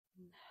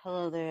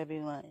Hello there,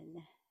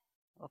 everyone.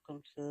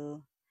 Welcome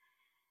to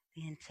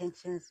The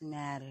Intentions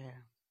Matter.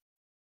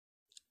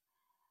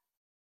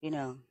 You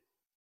know,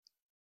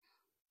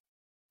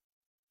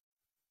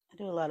 I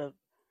do a lot of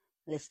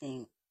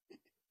listening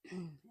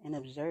and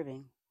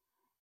observing,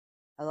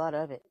 a lot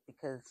of it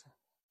because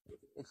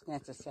it's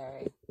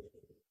necessary.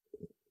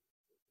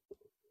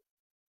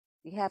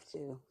 You have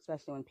to,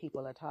 especially when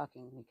people are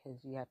talking, because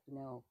you have to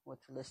know what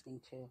you're listening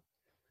to.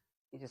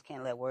 You just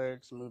can't let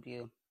words move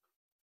you.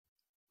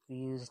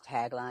 You use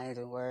taglines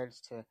and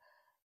words to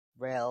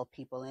rail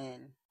people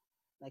in.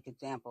 Like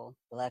example,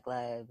 Black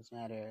Lives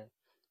Matter.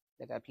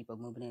 They got people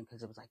moving in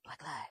because it was like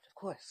Black Lives, of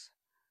course.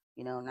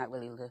 Not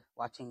really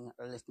watching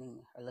or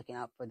listening or looking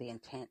out for the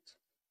intent.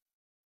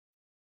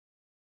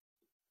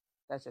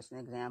 That's just an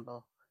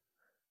example.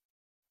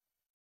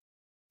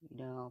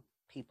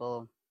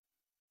 People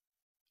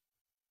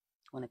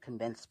want to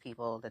convince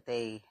people that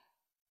they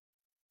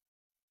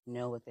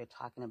know what they're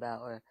talking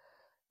about, or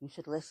you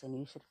should listen,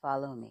 you should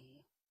follow me,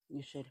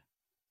 you should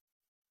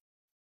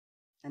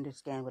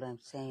understand what I'm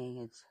saying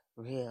is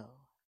real.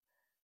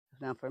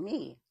 Now, for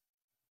me,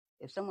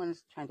 if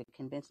someone's trying to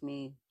convince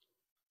me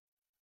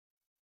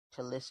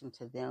to listen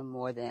to them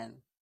more than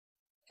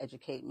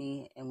educate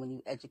me, and when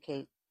you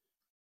educate,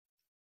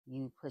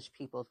 you push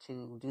people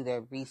to do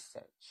their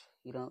research.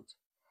 You don't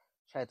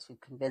try to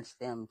convince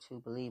them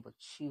to believe what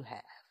you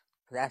have,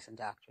 because that's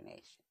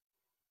indoctrination,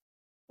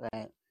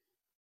 right?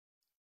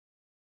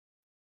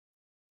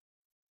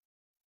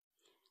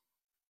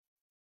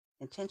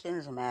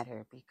 Intentions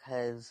matter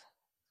because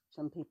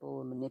some people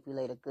will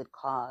manipulate a good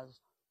cause,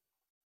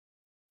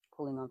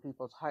 pulling on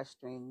people's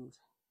heartstrings,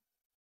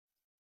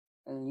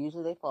 and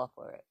usually they fall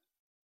for it.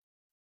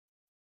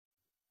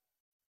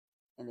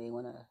 And they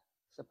want to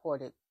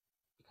support it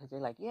because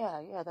they're like,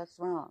 yeah, that's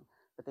wrong.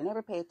 But they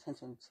never pay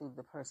attention to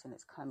the person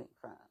it's coming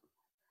from.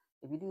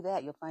 If you do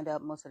that, you'll find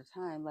out most of the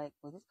time, like,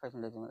 well, this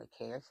person doesn't really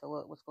care,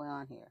 so what's going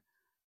on here?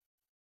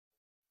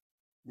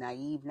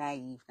 Naive.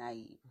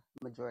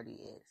 Majority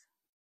is.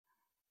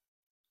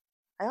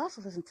 I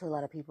also listen to a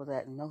lot of people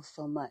that know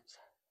so much,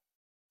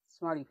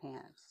 smarty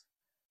pants,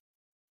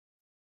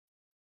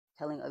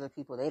 telling other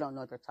people they don't know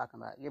what they're talking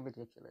about. You're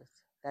ridiculous.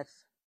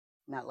 That's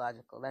not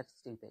logical. That's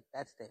stupid.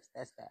 That's this.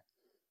 That's that.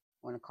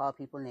 I want to call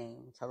people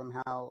names, tell them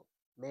how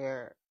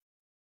they're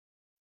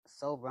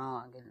so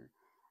wrong. And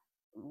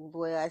the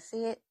way I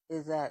see it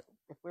is that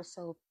if we're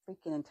so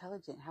freaking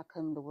intelligent, how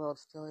come the world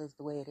still is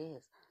the way it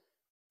is?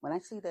 When I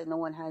see that no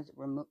one has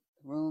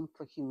room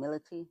for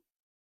humility,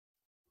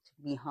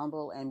 to be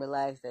humble and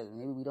realize that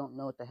maybe we don't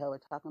know what the hell we're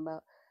talking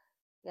about,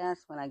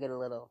 that's when I get a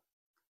little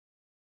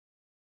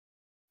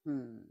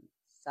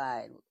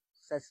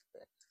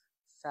suspect,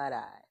 side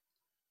eye.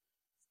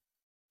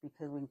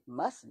 Because we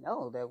must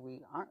know that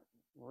we aren't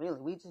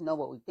really, we just know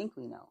what we think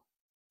we know.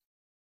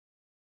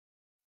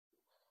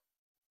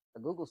 A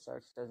Google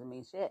search doesn't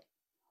mean shit.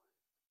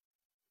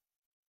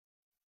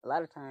 A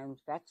lot of times,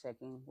 fact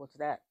checking, what's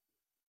that?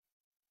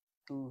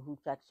 Who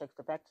fact checks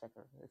the fact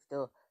checker? It's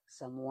still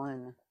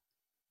someone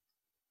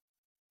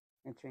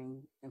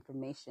entering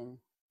information.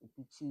 If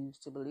you choose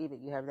to believe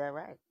it, you have that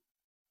right.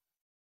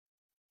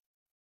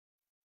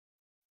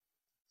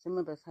 Some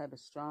of us have a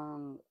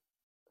strong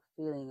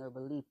feeling or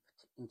belief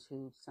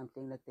into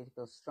something that they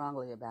feel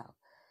strongly about.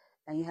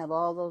 And you have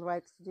all those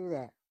rights to do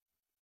that.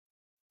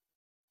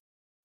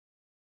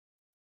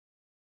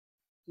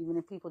 Even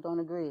if people don't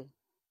agree.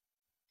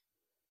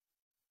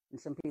 And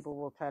some people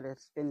will try to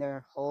spend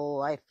their whole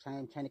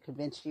lifetime trying to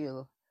convince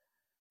you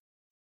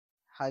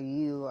how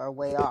you are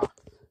way off.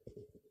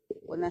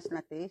 Well, that's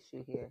not the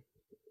issue here.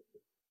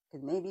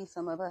 Because maybe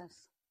some of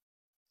us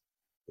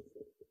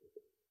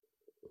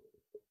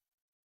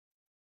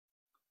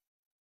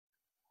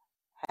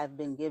have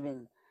been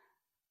given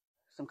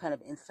some kind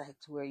of insight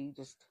to where you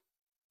just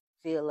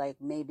feel like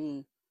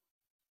maybe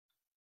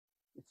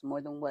it's more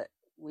than what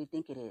we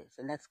think it is.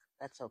 And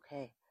that's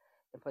okay.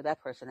 And for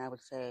that person, I would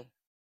say,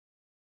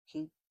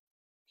 keep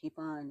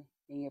on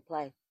in your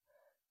plight.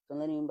 Don't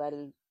let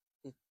anybody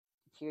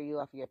tear you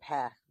off your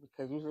path,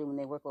 because usually when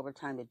they work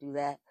overtime to do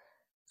that,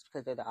 it's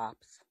because they're the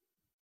ops.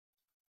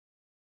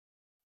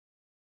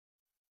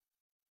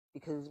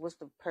 Because what's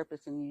the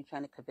purpose in you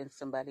trying to convince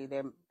somebody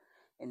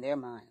in their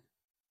mind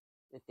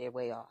that they're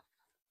way off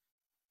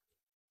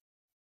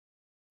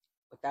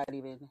without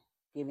even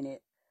giving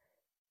it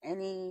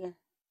any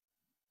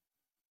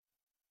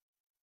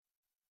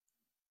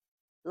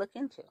look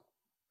into?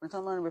 When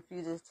someone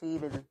refuses to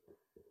even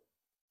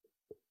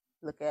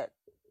look at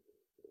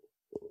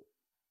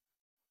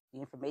the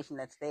information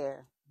that's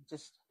there,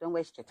 just don't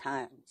waste your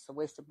time. It's a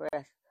waste of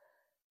breath.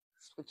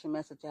 Switch your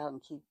message out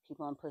and keep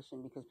on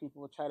pushing, because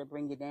people will try to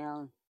bring you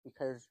down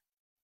because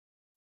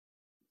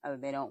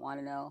they don't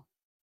want to know.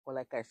 Or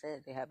like I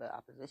said, they have an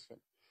opposition.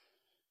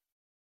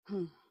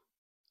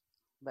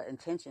 But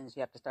intentions,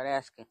 you have to start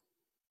asking.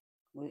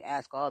 We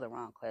ask all the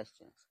wrong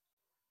questions.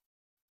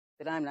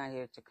 But I'm not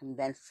here to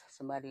convince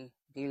somebody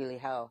dearly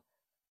how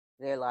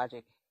their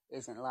logic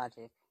isn't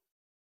logic.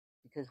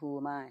 Because who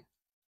am I?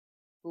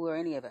 Who are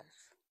any of us?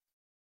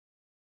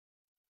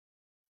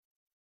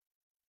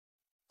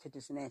 to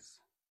dismiss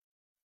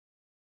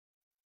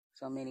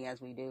so many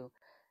as we do,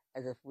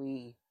 as if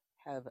we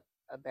have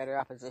a better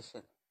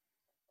opposition.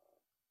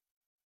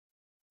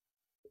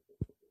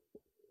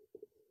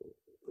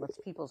 What's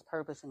people's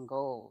purpose and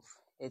goals?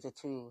 Is it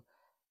to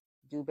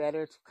do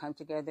better, to come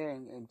together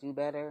and do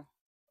better?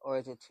 Or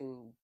is it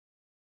to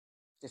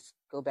just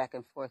go back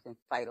and forth and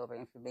fight over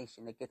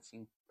information that gets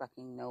you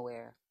fucking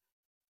nowhere?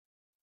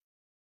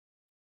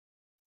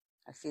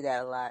 I see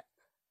that a lot.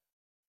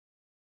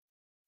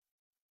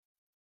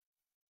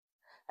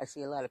 I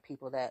see a lot of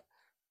people that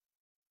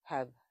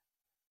have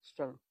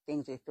strong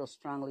things they feel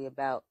strongly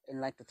about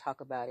and like to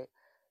talk about it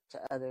to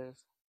others,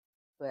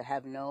 but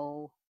have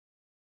no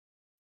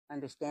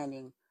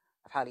understanding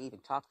of how to even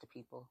talk to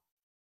people.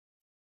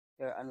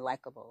 They're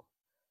unlikable.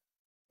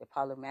 They're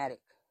problematic.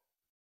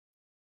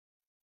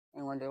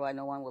 And wonder why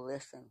no one will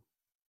listen.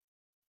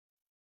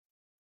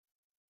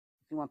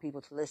 If you want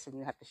people to listen,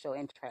 you have to show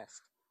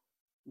interest.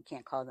 You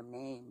can't call them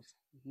names.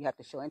 You have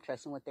to show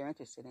interest in what they're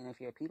interested in. If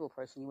you're a people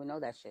person, you would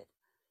know that shit.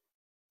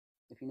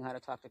 If you know how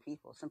to talk to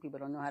people. Some people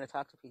don't know how to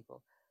talk to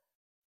people.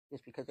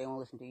 Just because they won't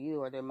listen to you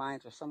or their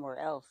minds are somewhere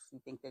else, you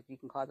think that you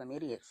can call them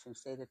idiots and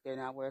say that they're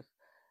not worth,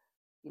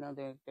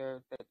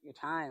 they're your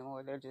time,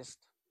 or they're just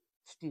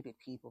stupid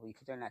people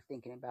because they're not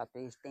thinking about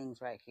these things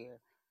right here.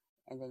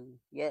 And then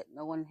yet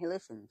no one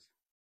listens.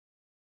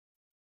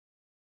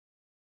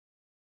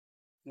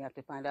 You have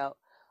to find out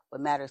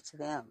what matters to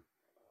them.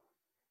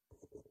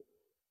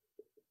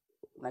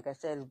 Like I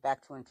said, it's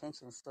back to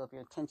intentions. So if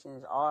your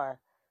intentions are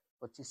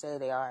what you say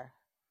they are,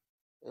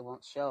 it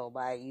won't show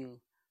by you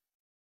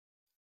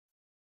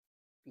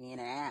being an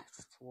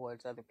ass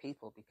towards other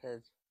people,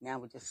 because now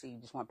we just see you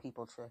just want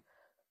people to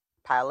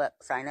pile up,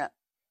 sign up,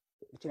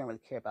 but you don't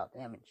really care about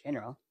them in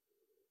general.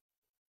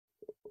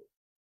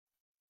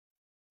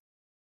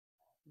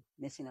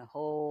 Missing a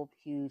whole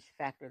huge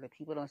factor that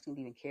people don't seem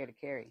to even care to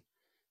carry: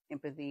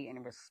 empathy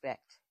and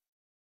respect.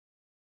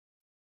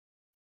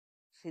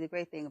 See, the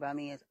great thing about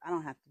me is I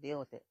don't have to deal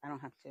with it. I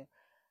don't have to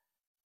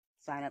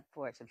sign up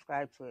for it,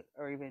 subscribe to it,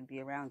 or even be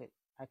around it.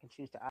 I can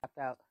choose to opt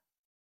out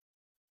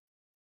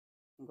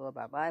and go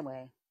about my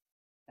way.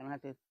 I don't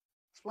have to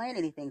explain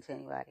anything to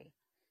anybody.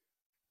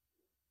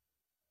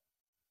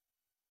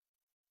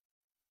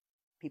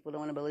 People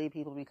don't want to believe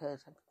people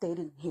because they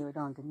didn't hear it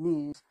on the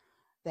news,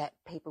 that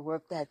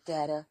paperwork, that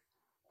data.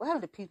 What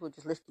happened to people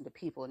just listening to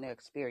people and their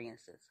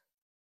experiences?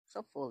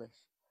 So foolish.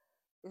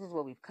 This is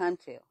what we've come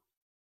to.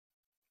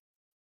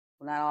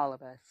 Well, not all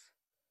of us.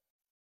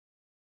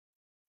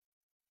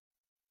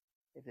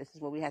 If this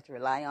is what we have to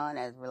rely on,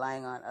 as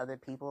relying on other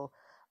people,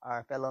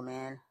 our fellow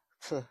man,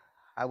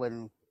 I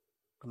wouldn't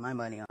put my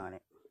money on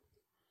it.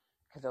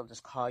 Because they'll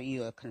just call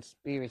you a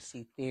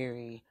conspiracy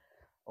theory,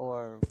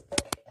 or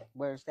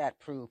where's that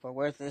proof, or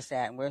where's this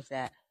at, and where's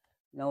that.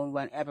 No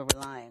one ever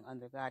relying on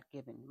their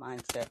God-given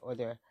mindset or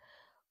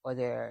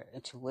their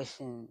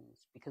intuitions,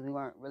 because we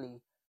weren't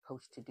really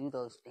coached to do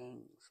those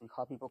things. We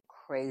call people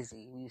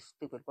crazy. We use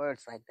stupid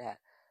words like that,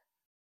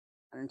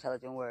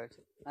 unintelligent words,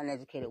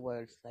 uneducated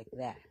words like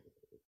that,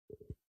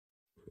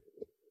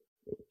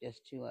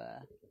 just to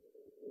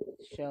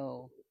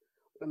show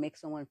or make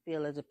someone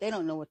feel as if they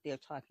don't know what they're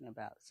talking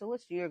about. So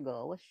what's your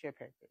goal? What's your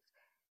purpose?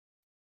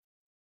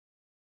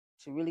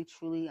 To really,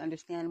 truly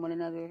understand one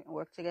another and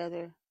work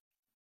together?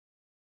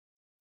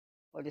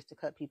 Or just to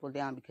cut people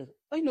down because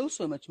I know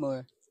so much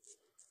more?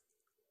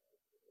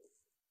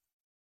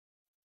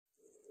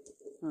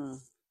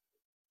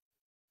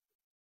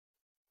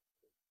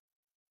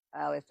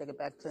 I always take it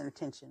back to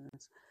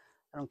intentions.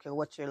 I don't care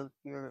what your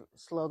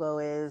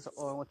slogan is,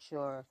 or what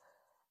your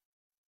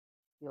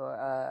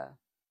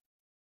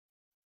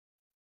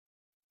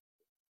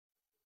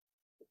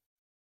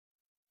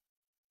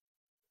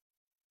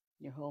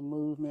whole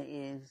movement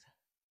is.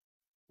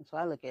 And so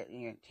I look at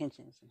your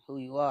intentions and who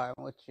you are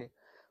and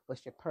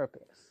what's your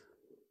purpose.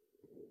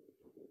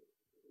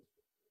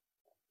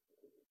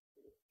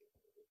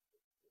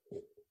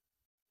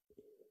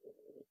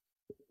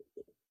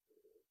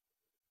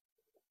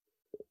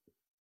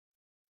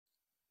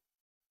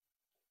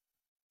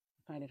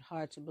 I find it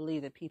hard to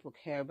believe that people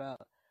care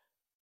about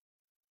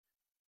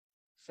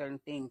certain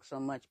things so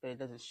much, but it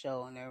doesn't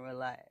show in their real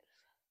lives.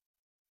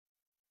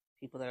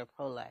 People that are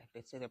pro-life,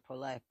 they say they're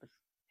pro-life, but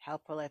how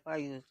pro-life are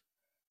you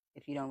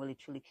if you don't really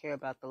truly care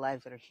about the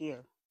lives that are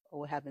here? Or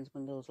what happens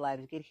when those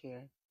lives get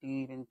here? Do you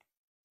even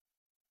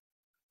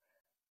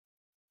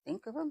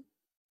think of them?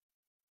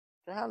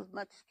 So how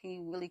much can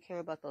you really care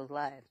about those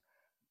lives?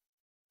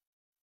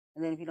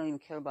 And then if you don't even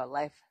care about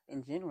life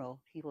in general,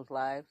 people's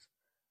lives,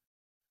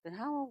 then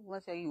how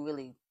much are you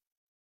really?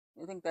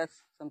 I think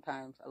that's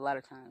sometimes, a lot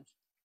of times,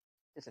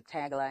 just a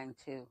tagline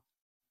too.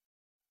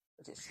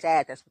 It's just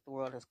sad that's what the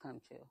world has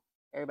come to.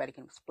 Everybody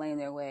can explain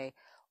their way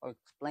or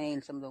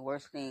explain some of the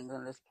worst things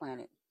on this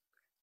planet.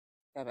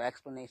 They have an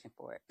explanation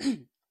for it.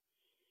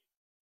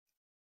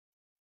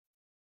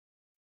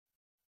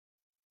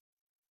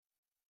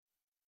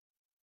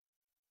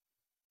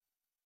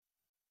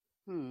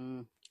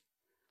 Hmm.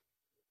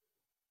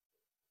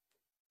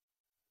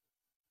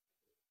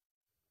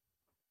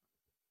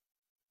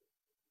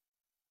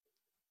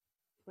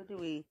 Where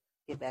do we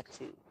get back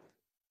to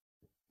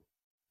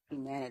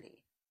humanity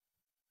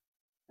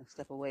and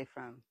step away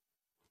from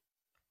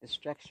the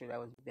structure that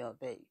was built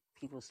that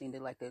people seem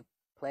to like to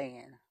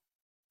play in?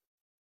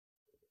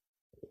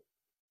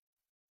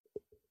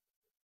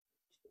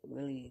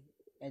 Really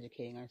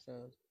educating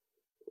ourselves,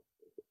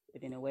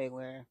 but in a way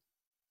where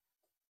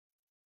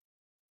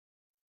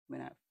we're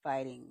not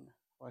fighting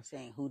or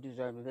saying who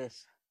deserves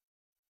this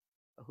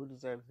or who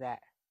deserves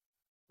that,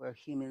 where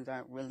humans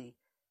aren't really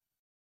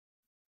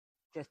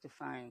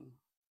justifying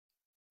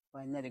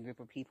why another group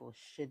of people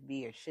should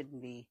be or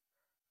shouldn't be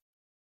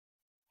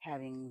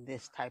having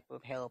this type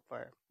of help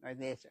or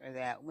this or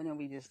that. When are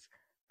we just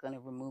going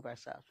to remove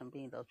ourselves from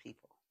being those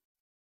people?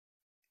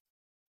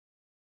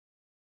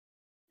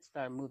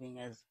 Start moving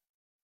as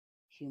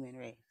human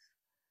race?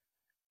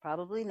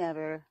 Probably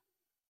never,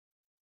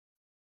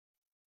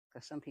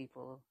 because some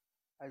people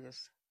are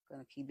just going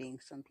to keep being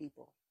some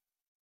people.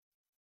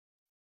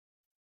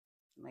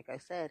 Like I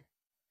said,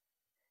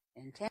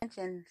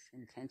 intentions,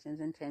 intentions,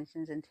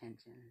 intentions,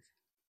 intentions.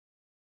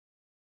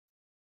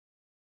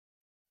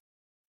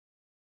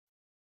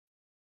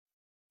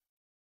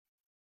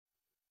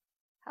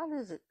 How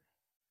is it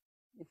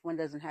if one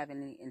doesn't have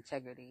any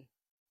integrity?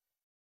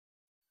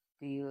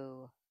 Do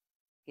you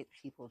get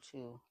people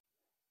to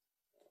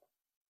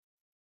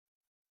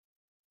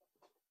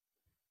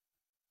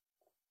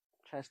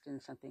trust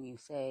in something you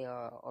say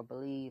or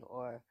believe,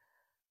 or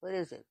what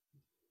is it?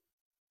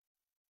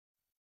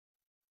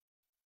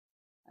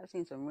 I've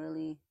seen some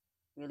really,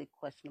 really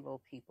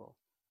questionable people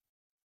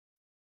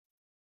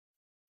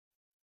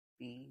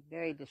be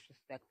very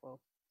disrespectful,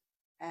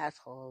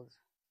 assholes.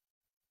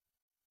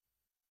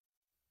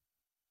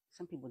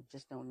 Some people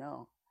just don't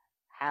know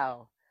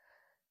how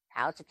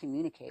to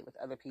communicate with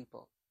other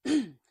people.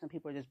 Some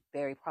people are just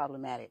very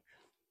problematic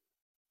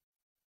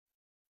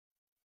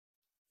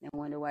and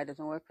wonder why it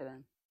doesn't work for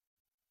them.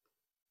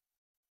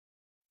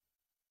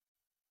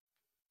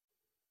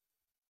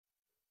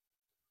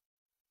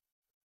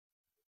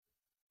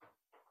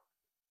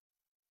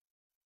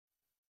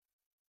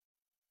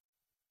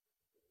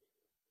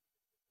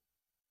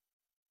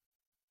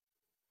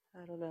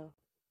 I don't know.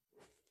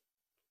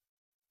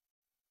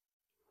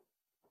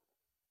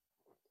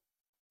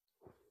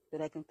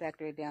 But I can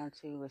factor it down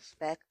to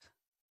respect,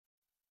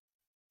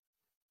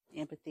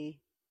 empathy,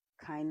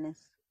 kindness.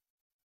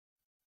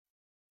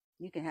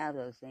 You can have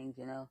those things,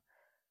 you know.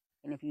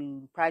 And if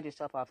you pride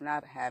yourself off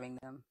not having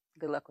them,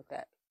 good luck with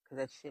that, because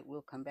that shit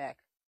will come back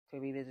to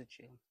revisit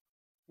you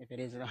if it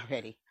isn't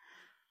already.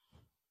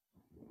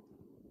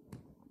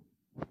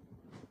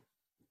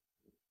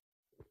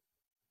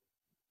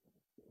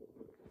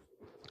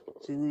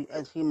 So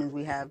as humans,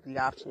 we have the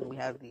option, we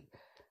have the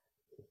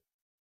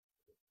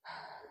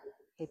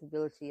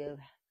capability of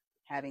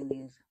having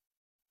these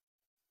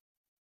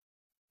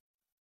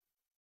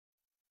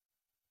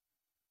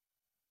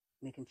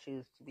we can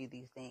choose to be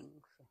these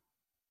things.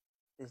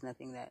 There's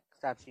nothing that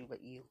stops you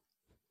but you.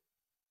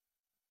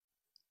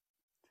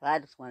 So I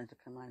just wanted to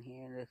come on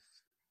here in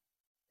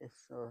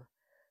this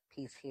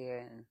piece here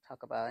and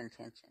talk about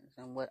intentions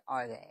and what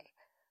are they,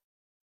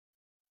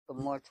 but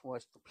more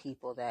towards the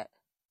people that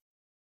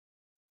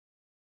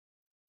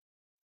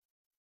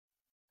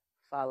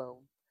follow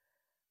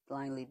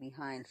blindly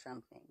behind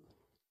something.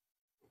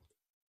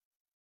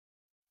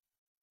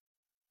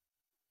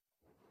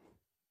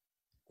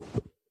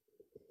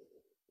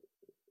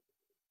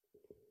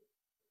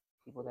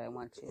 People that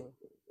want to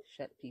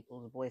shut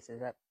people's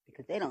voices up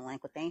because they don't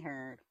like what they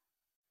heard.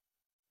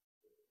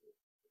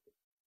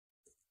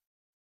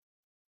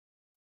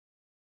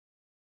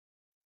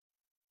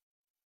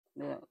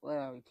 What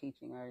are we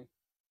teaching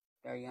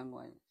our young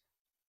ones?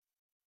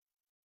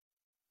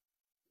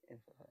 If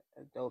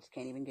adults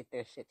can't even get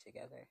their shit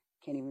together,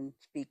 can't even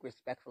speak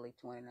respectfully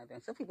to one another.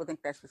 And some people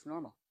think that's just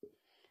normal.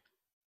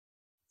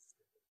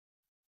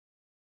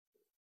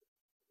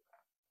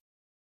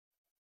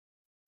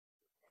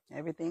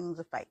 Everything's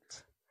a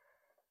fight.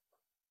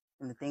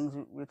 And the things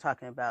we're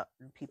talking about,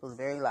 people's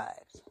very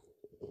lives.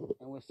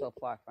 And we're so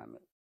far from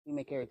it. We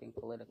make everything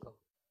political.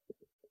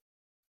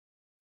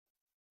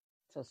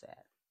 So sad.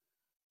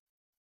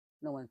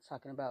 No one's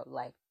talking about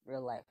life,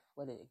 real life,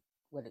 what it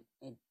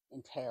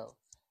entails.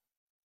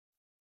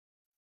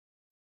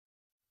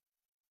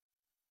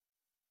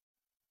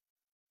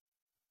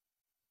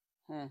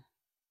 Huh.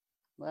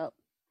 Well,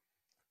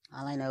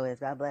 all I know is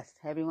God bless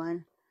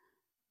everyone,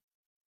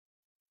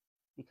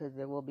 because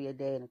there will be a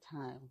day and a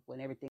time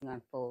when everything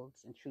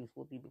unfolds and truth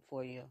will be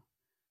before you.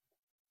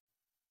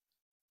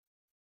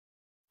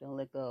 Don't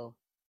let go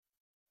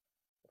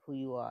of who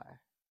you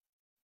are,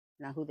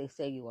 not who they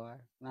say you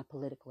are, not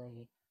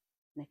politically,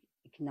 not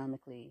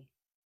economically,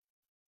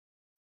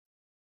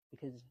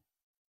 because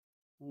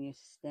when you're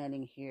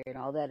standing here and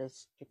all that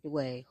is stripped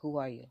away, who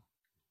are you?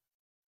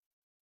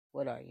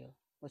 What are you?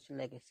 What's your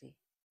legacy?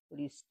 What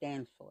do you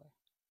stand for?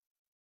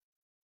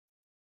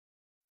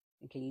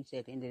 And can you say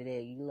at the end of the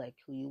day, you like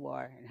who you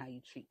are and how you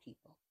treat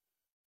people?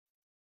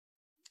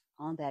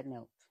 On that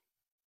note,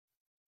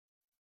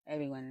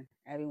 everyone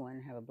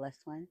have a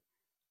blessed one.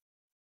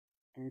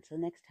 And until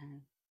next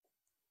time,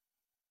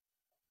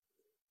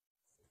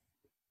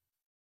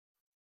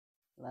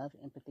 love,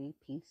 empathy,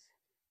 peace,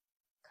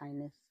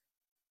 kindness,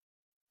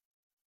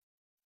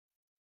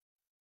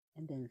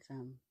 and then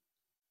some.